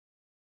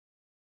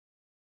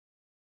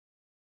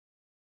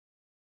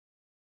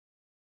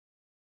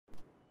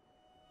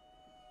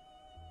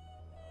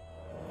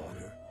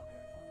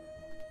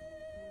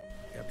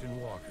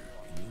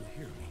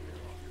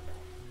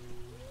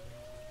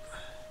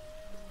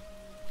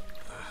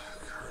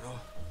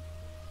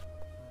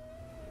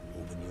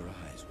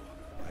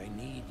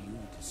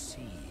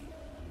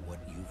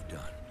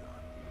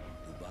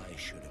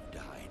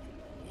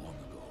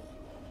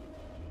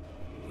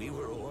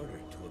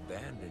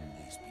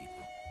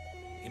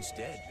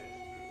Instead,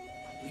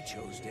 we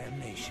chose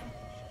damnation.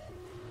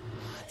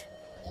 Not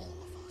all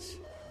of us.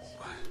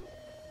 What?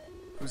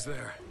 Who's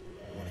there?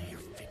 One of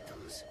your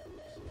victims.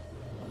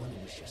 One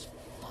who was just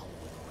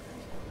following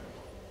orders.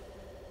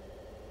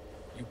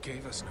 You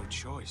gave us no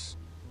choice.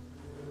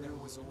 There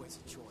was always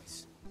a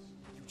choice.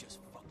 You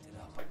just fucked it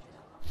up.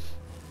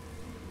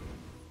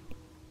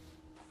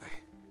 I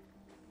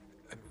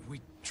mean, we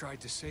tried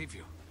to save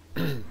you.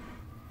 Deep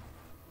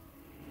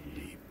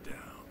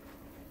down,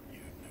 you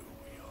knew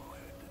we all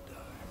had to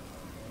die.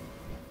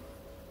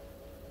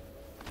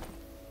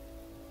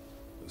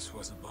 This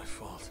wasn't my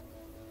fault.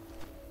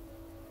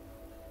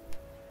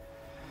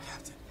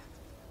 Captain,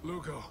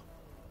 Lugo.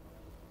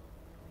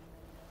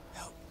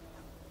 help.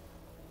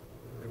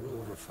 There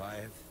were over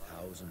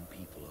 5,000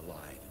 people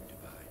alive in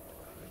Dubai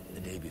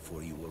the day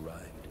before you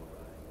arrived.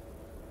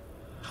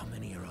 How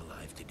many are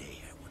alive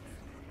today, I wonder?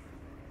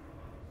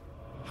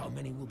 How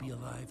many will be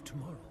alive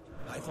tomorrow?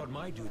 I thought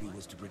my duty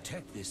was to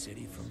protect this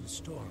city from the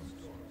storm.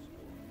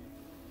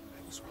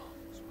 I was wrong.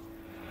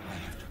 I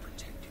have to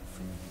protect you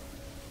from you.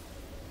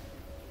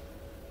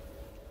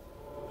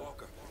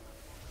 Walker.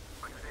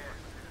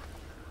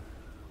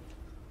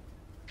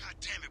 God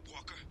damn it,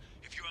 Walker.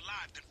 If you're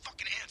alive, then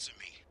fucking answer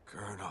me.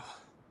 Colonel.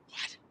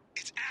 What?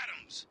 It's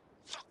Adams.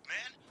 Fuck,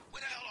 man.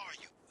 Where the hell are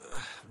you?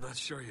 I'm not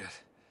sure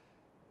yet.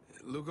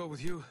 Lugo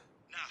with you?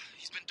 Nah,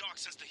 he's been dark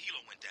since the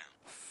helo went down.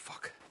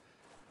 Fuck.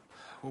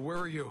 Well, where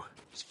are you?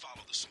 Just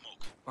follow the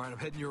smoke. Alright, I'm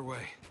heading your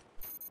way.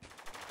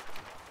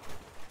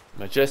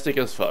 Majestic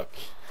as fuck.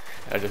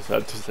 I just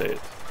had to say it.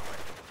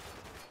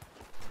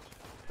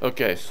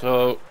 Okay,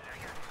 so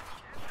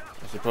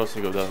I'm supposed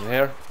to go down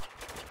here.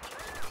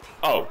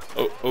 Oh,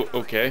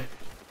 okay.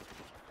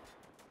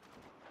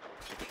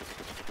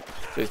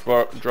 Space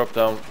bar, drop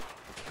down.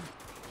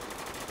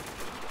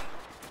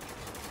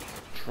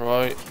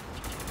 Try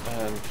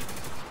and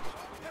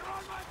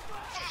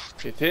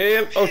hit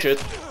him. Oh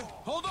shit.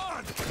 Hold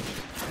on!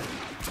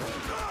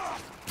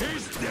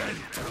 He's dead!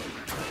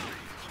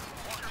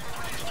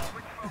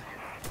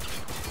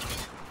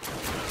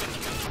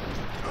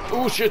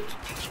 Oh shit!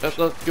 That's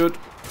not good.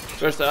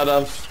 Where's the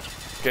Adams?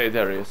 Okay,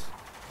 there he is.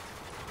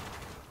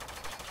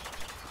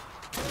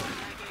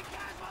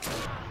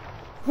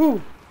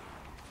 Whew!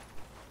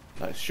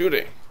 Nice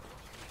shooting.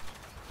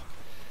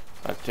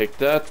 I take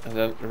that and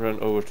then run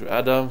over to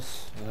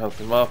Adams and help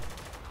him up.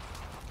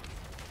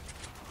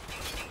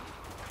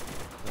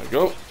 There we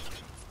go.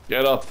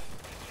 Get up.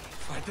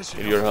 Right, this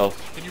Need your help.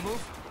 Can you move?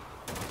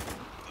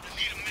 Gonna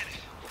need a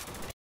minute.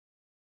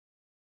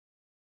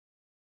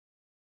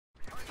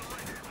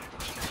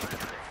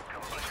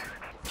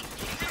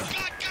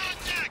 Got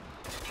contact!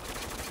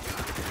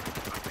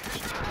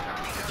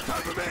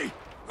 Cover me!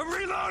 I'm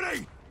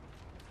reloading!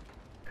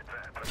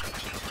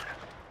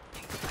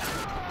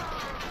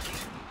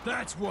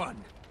 That's one.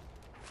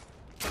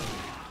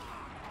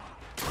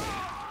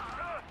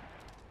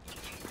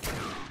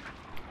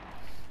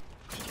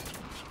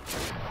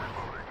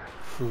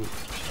 Whew.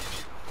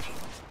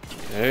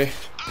 Okay.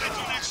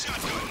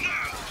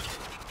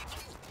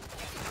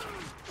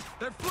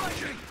 They're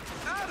flanking!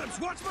 Adams,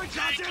 watch my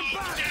goddamn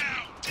back!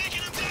 Down!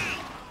 Taking him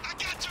down! I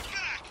got your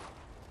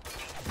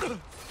back!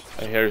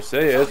 I hear you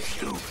say it.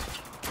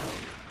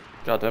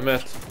 God damn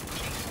it.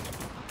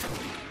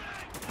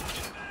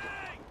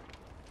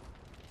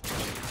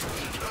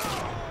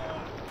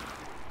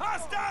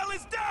 Hostile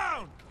is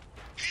down!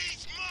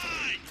 He's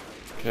mine!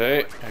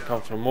 Okay, I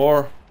come for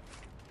more.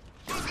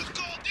 Lucas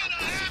called in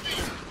a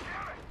heavy!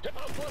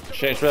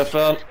 Change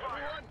weapon.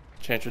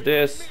 Change to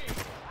this.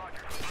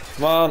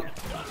 Come on.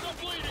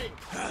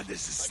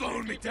 This is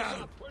slowing me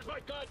down. Where's my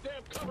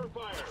goddamn cover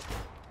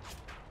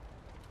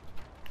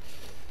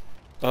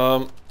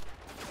fire?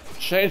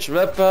 Change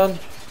weapon.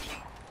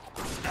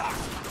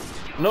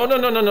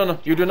 No.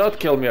 You do not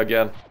kill me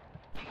again.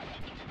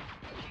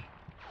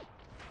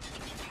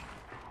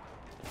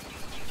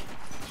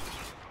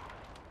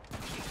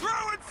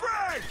 Throwing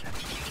frag!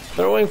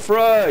 Throwing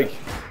frag.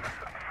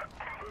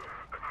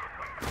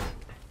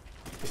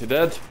 Is he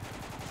dead?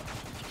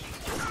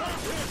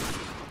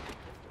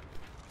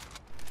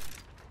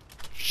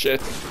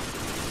 Shit.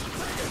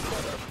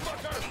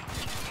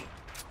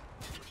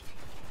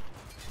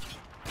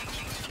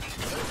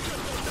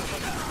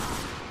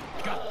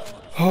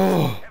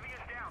 Oh.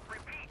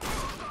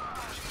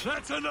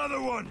 That's another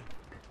one!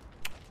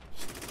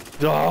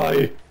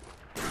 Die.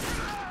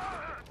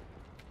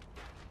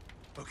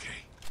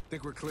 Okay,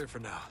 think we're clear for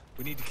now.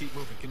 We need to keep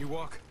moving. Can you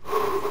walk?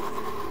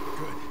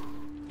 Good.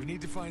 We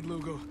need to find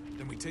Lugo,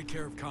 then we take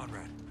care of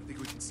Conrad. I think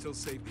we can still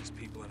save these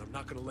people, and I'm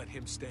not gonna let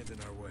him stand in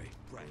our way.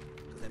 Right,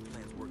 because that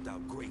plan's worked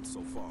out great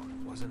so far.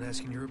 Wasn't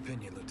asking your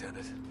opinion,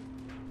 Lieutenant.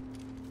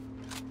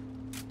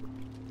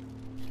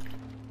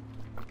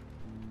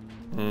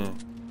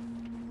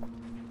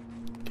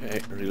 Okay,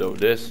 reload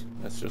this.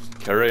 Let's just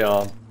carry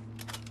on.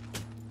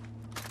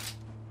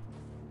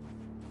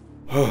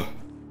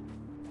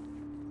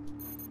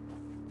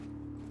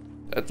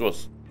 That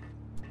was...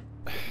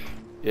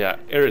 yeah,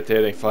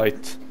 irritating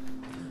fight.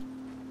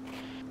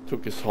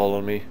 Took his toll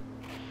on me.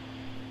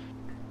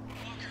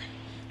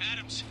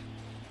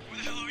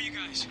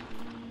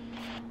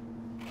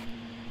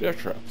 Bear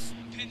traps.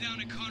 I'm pinned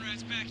down in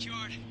Conrad's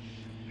backyard.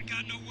 I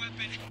got no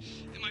weapon,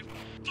 and my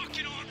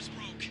fucking arm's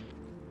broke.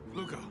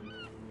 Lugo!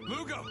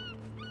 Lugo!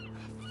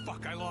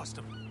 Fuck, I lost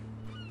him.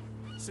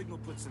 Signal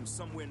puts him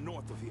somewhere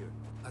north of here.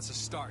 That's a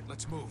start.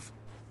 Let's move.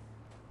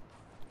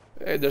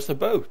 Hey, there's a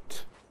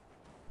boat.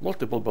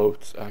 Multiple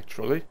boats,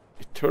 actually.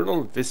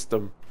 Eternal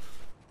Wisdom.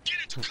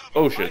 Get into cover.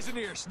 Oh shit. Eyes and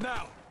ears,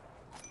 now!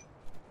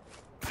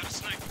 Got a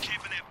sniper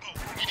camping that boat.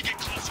 Need to get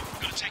closer.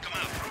 We're gonna take him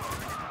out.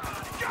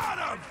 Got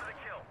him!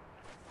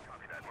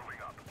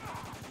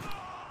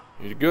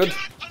 You good? Got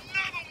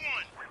another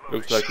one.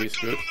 Looks like he's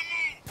Shotgun good. on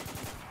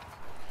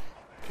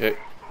the move. Okay,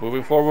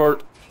 moving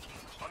forward.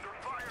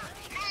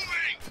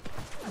 Moving.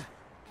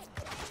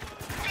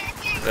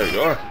 Got one. There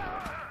you are.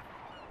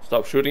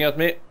 Stop shooting at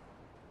me.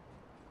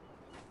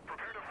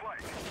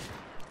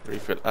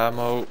 Refill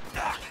ammo. Moving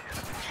out of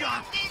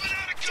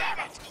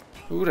cover.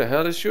 Who the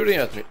hell is shooting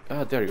at me?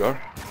 Ah, there you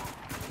are.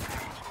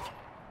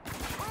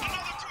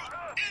 Another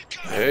group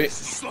incoming. Hey.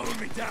 This is slowing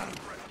me down.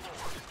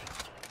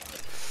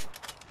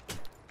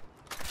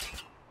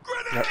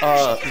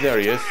 There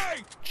he is.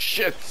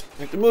 Shit!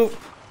 Need to move.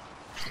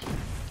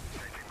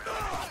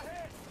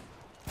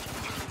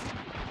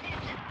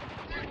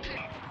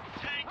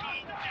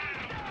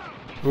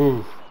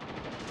 Ooh.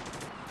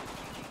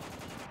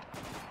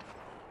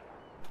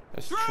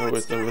 Let's throw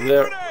it over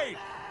there.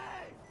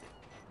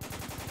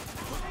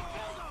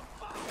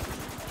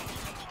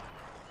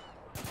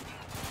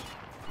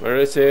 Where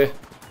is he?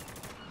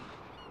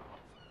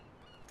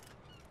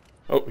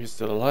 Oh, he's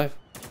still alive.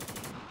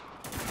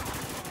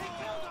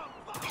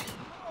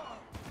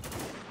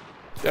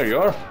 There you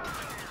are.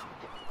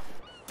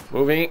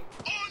 Moving. On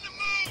the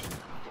move.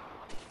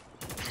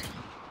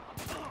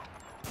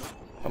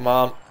 Come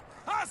on.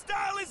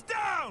 Hostile is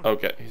down!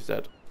 Okay, he's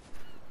dead.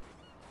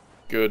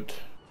 Good.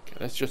 Okay,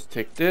 let's just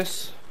take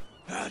this.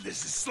 Ah,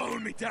 this is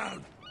slowing me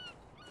down.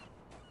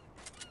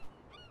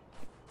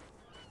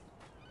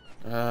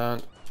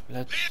 And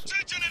let's... Pay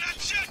attention to that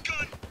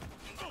shotgun.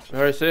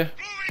 Where is he?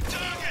 Moving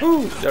target.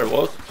 Ooh, there it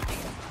was.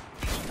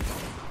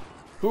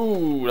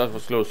 Ooh, that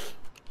was close.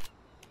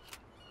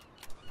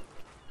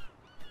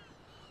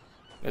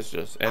 Let's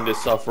just end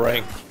this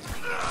suffering.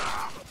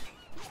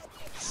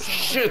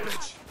 Shit!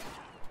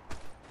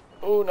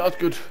 Oh, not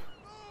good.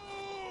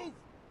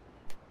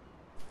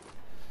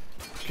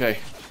 Okay,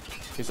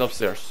 he's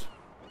upstairs.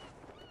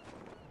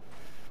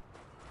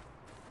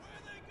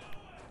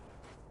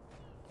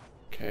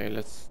 Okay,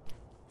 let's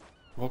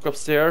walk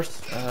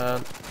upstairs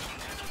and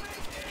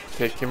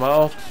take him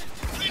out.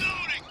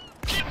 Reloading.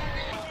 Keep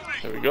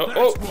moving. There we go.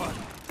 Oh,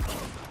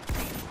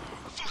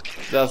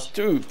 Fucking hell. that's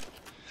two.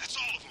 That's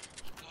all of them.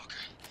 Walker,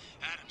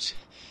 Adams,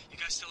 you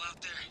guys still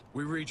out there?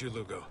 We read you,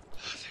 Lugo. Oh,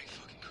 thank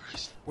fucking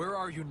Christ. Where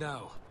are you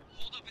now?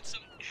 Hold up in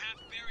some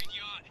half-buried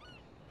yacht.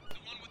 The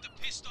one with the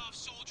pissed-off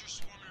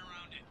soldiers swarming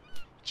around it.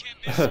 You can't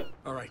miss it.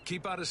 All right,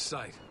 keep out of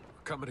sight.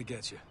 We're coming to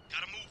get you.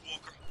 Gotta move,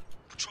 Walker.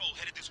 Patrol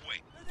headed this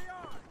way. There they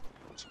are.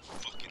 Too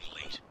fucking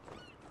late.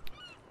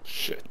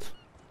 Shit.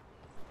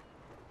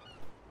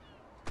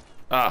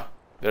 Ah,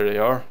 there they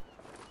are.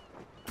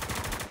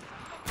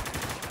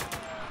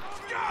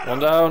 One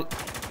down.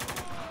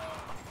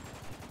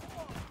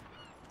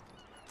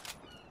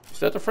 Is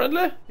that a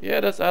friendly? Yeah,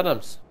 that's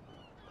Adams.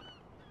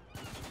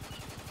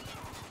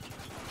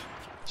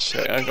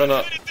 Okay, I'm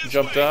gonna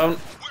jump down. We're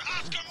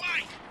Oscar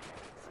Mike.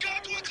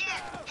 Got to a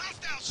clock.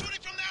 Hostile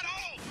shooting from that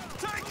hole.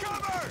 Take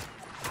cover!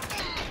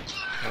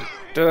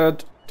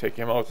 Dead. Take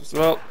him out as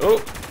well.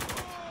 Oh.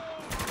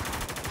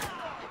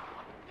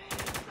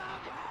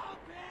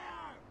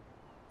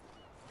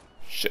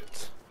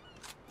 Shit.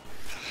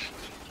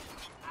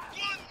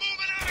 One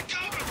moving out of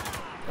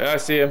cover. Yeah, I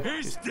see him.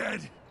 He's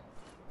dead!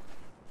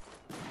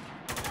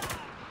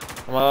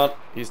 Come on.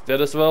 He's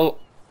dead as well.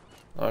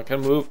 I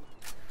can move.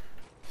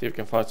 See if we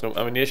can find some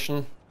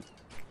ammunition.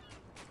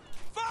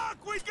 Fuck!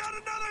 We got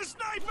another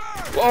sniper!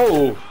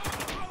 Whoa!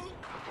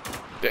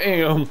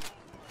 Damn!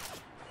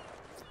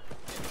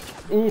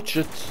 Ooh,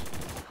 shit.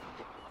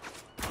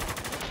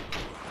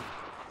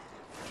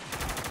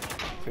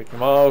 Take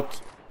him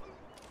out.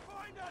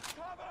 Find us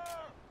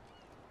cover!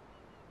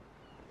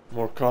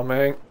 More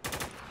coming.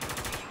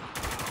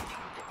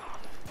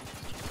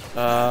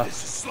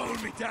 This is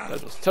slowing me down.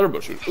 That was terrible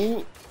shoot.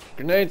 Ooh,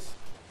 grenades.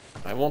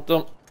 I want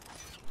them.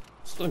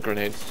 Stun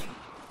grenades.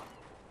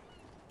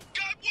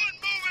 Got one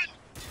moving.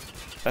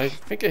 I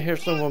think I hear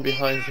someone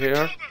behind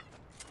here.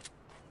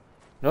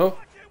 No?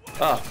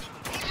 Ah,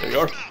 there you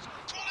are.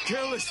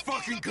 Kill is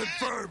fucking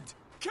confirmed!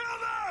 Kill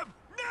them!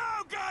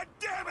 Now,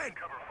 goddammit!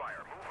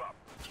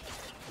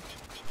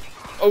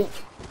 Oh!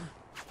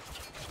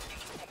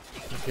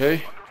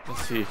 Okay,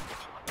 let's see.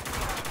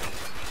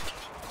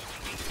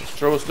 Let's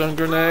throw a stun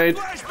grenade.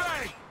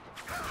 Flashbang!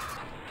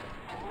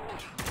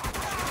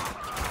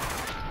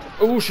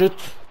 Oh shit!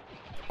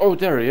 Oh,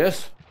 there he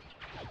is.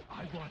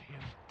 I want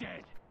him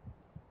dead.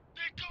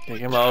 Take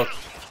him out.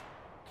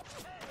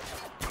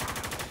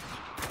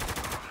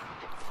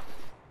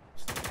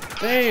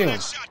 Damn!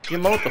 The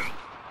amount of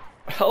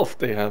health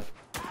they have.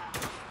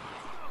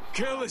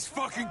 Kill is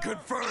fucking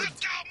confirmed!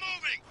 Got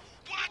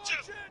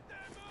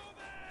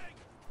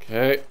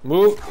Okay,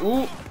 move.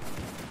 Ooh.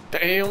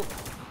 Damn.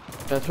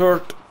 That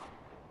hurt.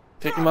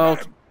 Take him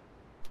out.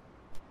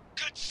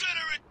 Consider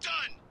it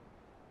done.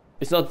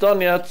 It's not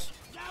done yet.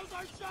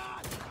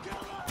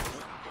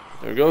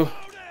 There we go.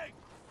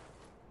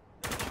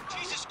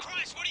 Jesus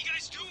Christ, what are you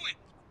guys doing?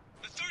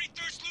 The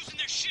 33rd's losing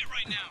their shit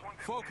right now.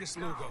 Focus,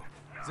 Lugo.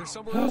 Is there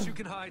somewhere else you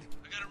can hide?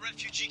 I got a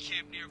refugee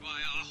camp nearby.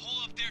 I'll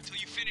hold up there till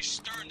you finish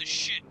stirring the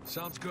shit.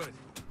 Sounds good.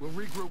 We'll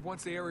regroup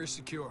once the area is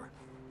secure.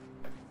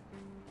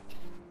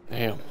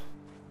 Damn.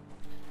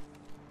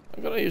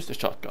 I'm gonna use the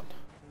shotgun.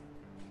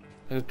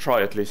 I'll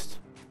try at least.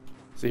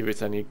 See if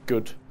it's any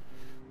good.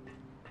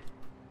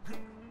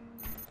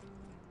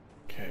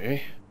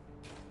 Okay.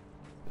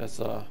 That's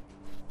a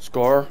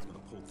scar. Gonna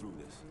pull through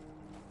this.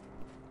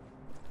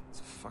 It's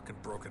a fucking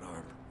broken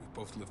arm. We've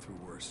both lived through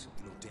worse.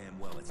 You know damn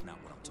well it's not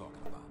what I'm talking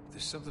about. If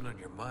there's something on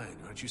your mind,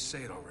 why don't you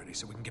say it already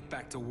so we can get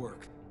back to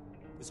work?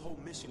 This whole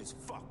mission is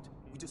fucked.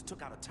 We just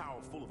took out a tower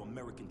full of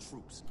American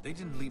troops. They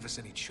didn't leave us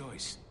any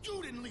choice.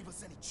 You didn't leave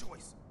us any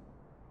choice.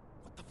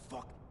 What the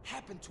fuck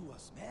happened to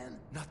us, man?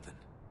 Nothing.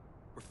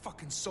 We're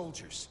fucking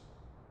soldiers.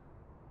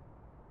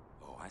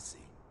 Oh, I see.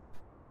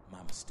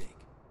 My mistake.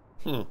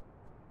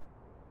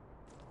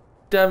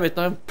 Damn it,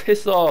 I'm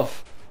pissed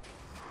off.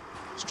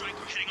 Striker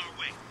heading our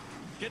way.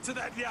 Get to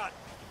that yacht.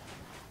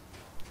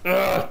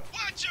 Ugh.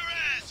 Watch your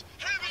ass!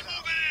 Heavy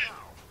moving in!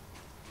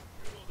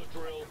 The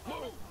drill.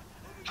 Move.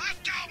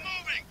 Hostile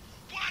moving!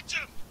 Watch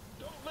him!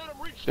 Don't let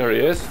him reach. There he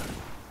is.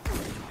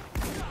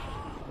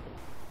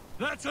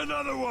 That's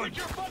another one. Get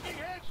your fucking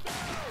hands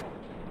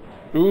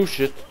down. Ooh,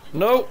 shit.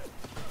 No.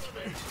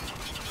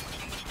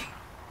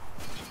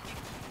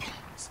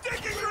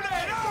 Sticky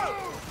grenade out!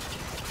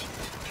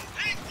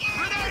 Hey,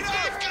 grenade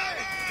out!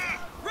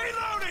 Cover!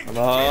 Reloading! Come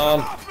on.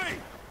 Off me!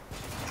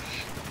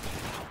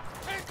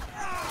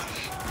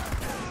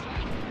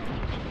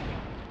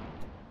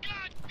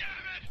 God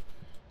damn it!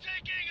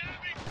 Taking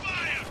heavy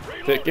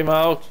fire! Take him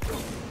out.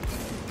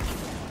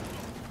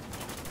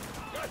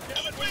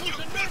 Open your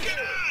fucking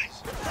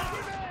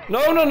eyes!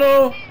 No, no,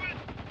 no.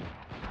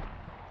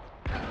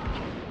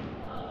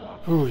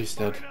 Ooh, he's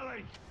dead.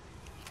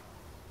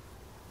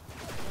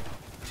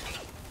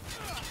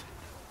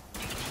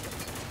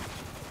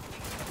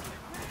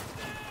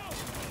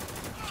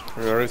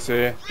 Where is he?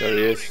 There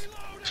he is.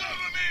 Cover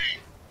me!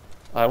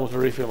 I want to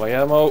refill my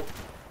ammo.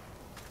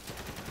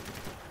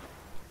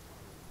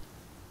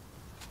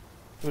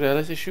 Who the hell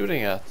is he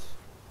shooting at?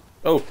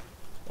 Oh.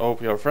 Oh,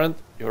 you're a friend.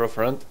 You're a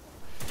friend.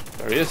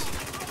 There he is.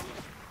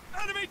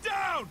 Enemy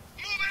down!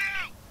 Moving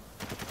out!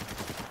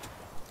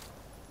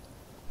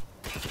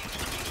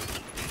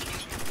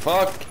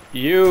 Fuck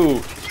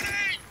you.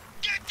 Grenade!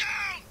 Get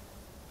down!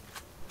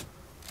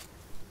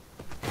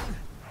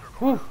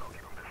 Whew.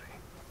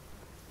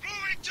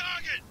 Moving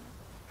target!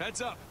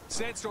 Heads up.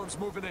 Sandstorm's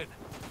moving in.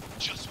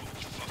 Just what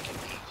we fucking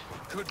need.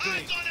 Could be.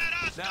 Eyes on that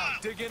hostile! Now,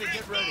 dig in and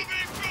get ready.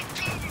 Moving from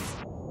cover!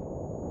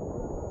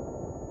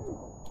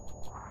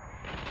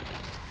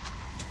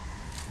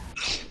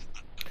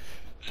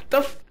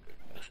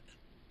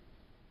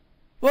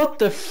 What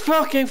the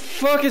fucking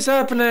fuck is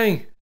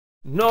happening?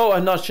 No,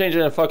 I'm not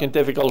changing the fucking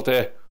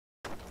difficulty.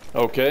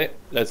 Okay,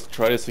 let's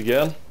try this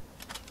again.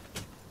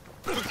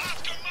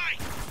 Oscar Mike!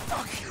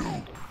 Fuck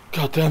you!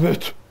 God damn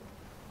it.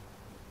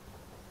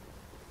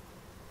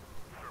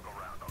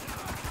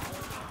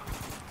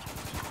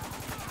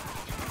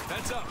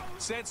 Heads up.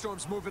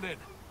 Sandstorm's moving in.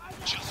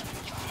 Just what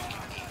we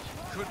fucking need.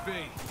 Could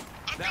be.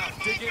 I'm Now,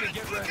 gonna dig move in it. and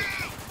get Look ready.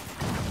 out!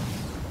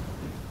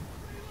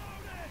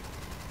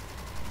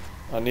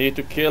 I need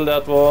to kill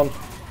that one.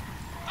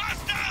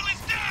 Hostile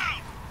is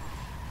down!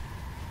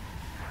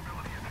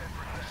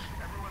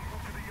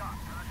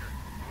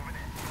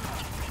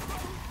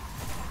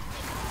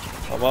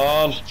 Come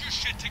on. Hold your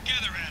shit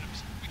together,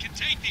 Adams. We can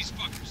take these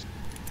fuckers.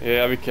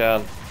 Yeah, we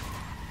can.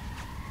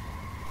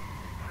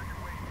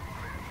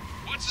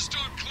 Once the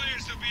storm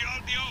clears, they'll be out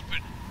in the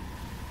open.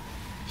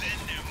 Then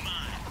they're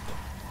mine.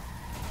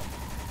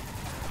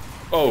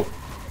 Oh,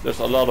 there's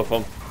a lot of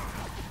them.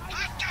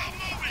 Hostile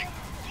moving!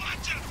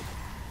 Watch him!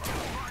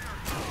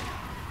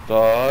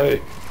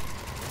 Die.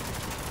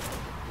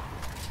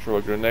 Throw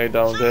a grenade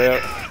down there.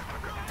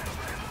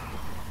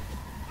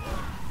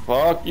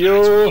 Fuck you.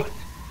 I'm on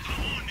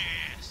their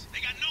ass. They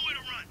got nowhere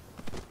to run.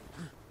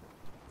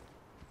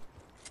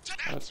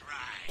 That's right.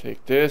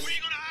 Take this. Where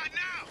you gonna hide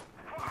now?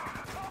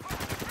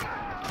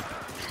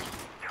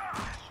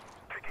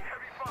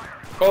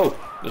 Oh,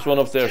 there's one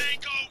upstairs.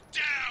 Tango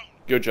down!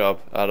 Good job,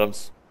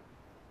 Adams.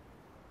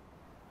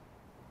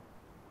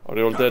 Are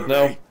they all dead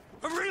now?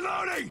 I'm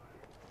reloading!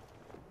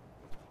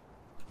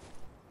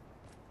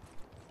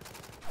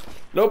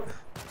 Nope.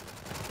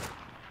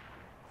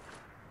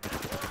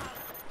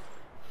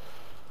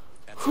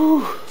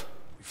 Whew.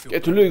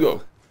 Get to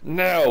Lugo.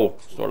 Now,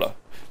 Sorla.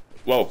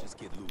 Whoa, Just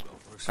get Lugo.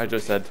 I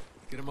just said.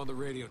 Get him on the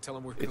radio. Tell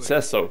him we're It clear.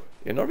 says so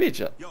in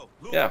Norwegian. Yo,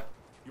 Lugo. Yeah,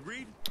 You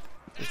read?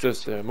 let's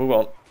just move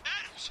on.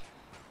 Adams!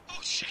 Oh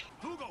shit!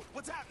 Lugo,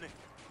 what's happening?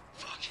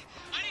 Fuck!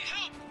 I need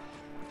help!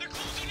 They're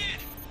closing in!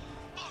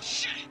 Oh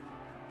shit!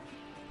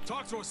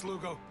 Talk to us,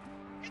 Lugo.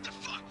 Get the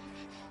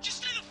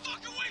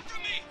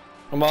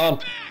Come on.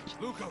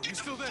 Lugo, you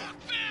still there?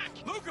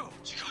 Lugo!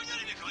 지금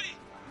내리는 거니?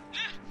 네?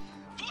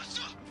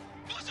 보스!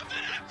 보스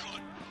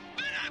맨하콘!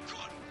 맨하콘!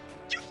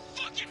 You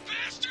fucking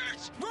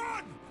bastards!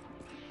 Run!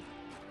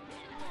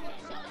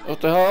 What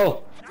the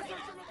hell?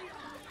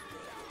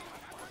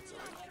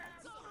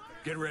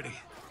 Get ready.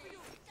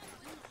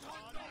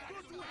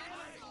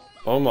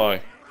 Oh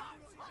my.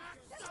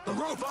 The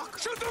rope!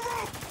 Shoot the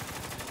rope!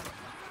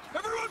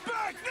 Everyone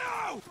back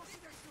now!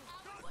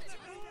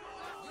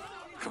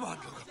 Come on,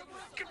 Lugo.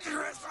 Get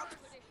your ass up!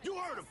 You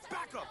heard him.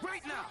 Back up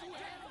right now.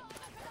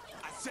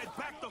 I said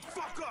back the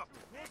fuck up.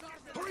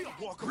 Hurry up,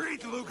 Walker.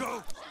 Breathe,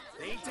 Lugo!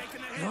 They ain't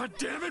taking a hit. God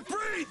damn it,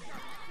 breathe!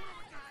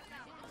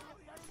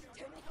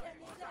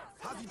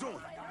 How's he doing?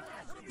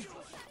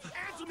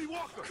 Answer me,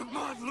 Walker. Come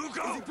on, Is he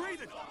Lugo!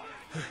 breathing?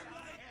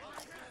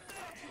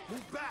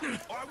 Move back,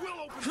 or I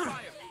will open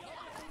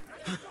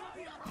fire.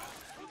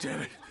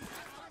 Damn it.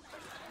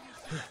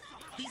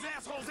 These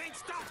assholes ain't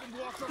stopping,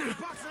 Walker. They're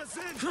boxing us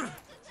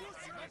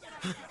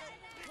in.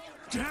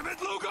 Damn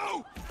it,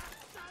 Lugo!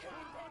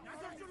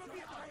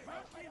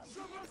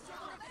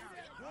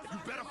 You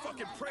better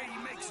fucking pray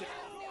he makes it.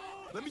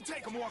 Let me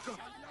take him, Walker.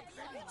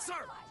 Sir,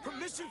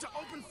 permission to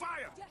open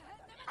fire.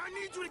 I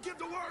need you to give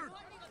the word.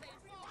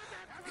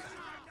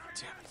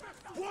 Damn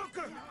it.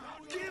 Walker,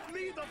 give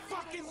me the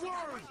fucking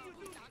word.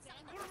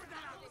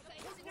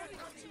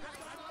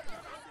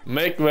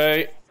 Make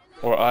way,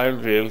 or I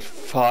will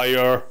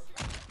fire.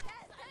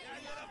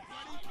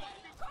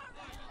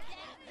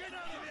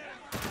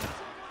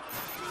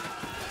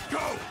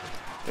 Go!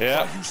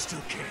 Yeah, You still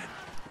can.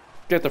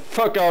 get the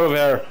fuck out of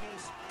here.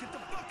 Get the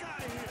fuck out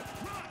of here.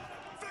 Run,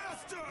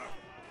 faster.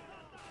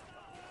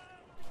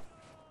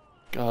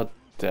 God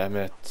damn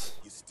it.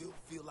 You still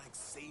feel like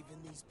saving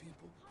these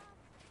people?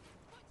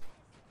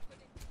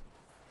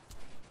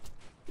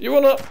 You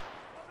wanna?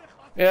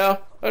 Yeah,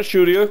 I'll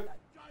shoot you.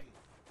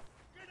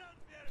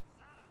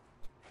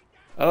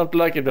 I don't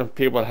like it when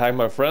people hang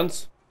my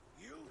friends.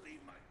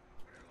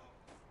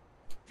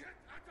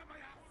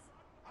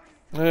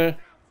 Eh.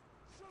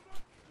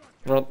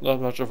 Not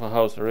much of a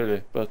house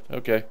really, but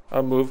okay,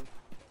 I'll move.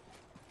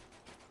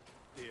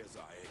 Here's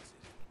our exit.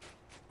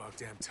 About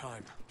damn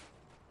time.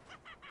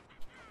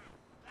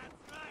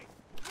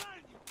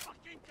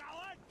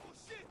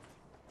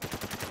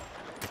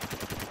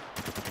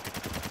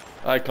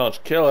 I can't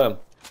kill him.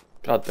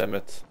 God damn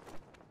it.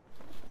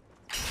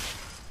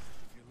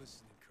 If you're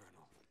listening,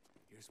 Colonel,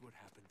 here's what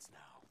happens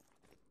now.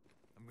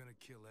 I'm gonna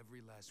kill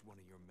every last one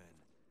of your men,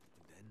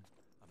 and then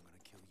I'm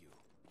gonna kill you.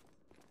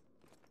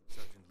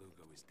 Sergeant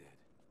Lugo is dead.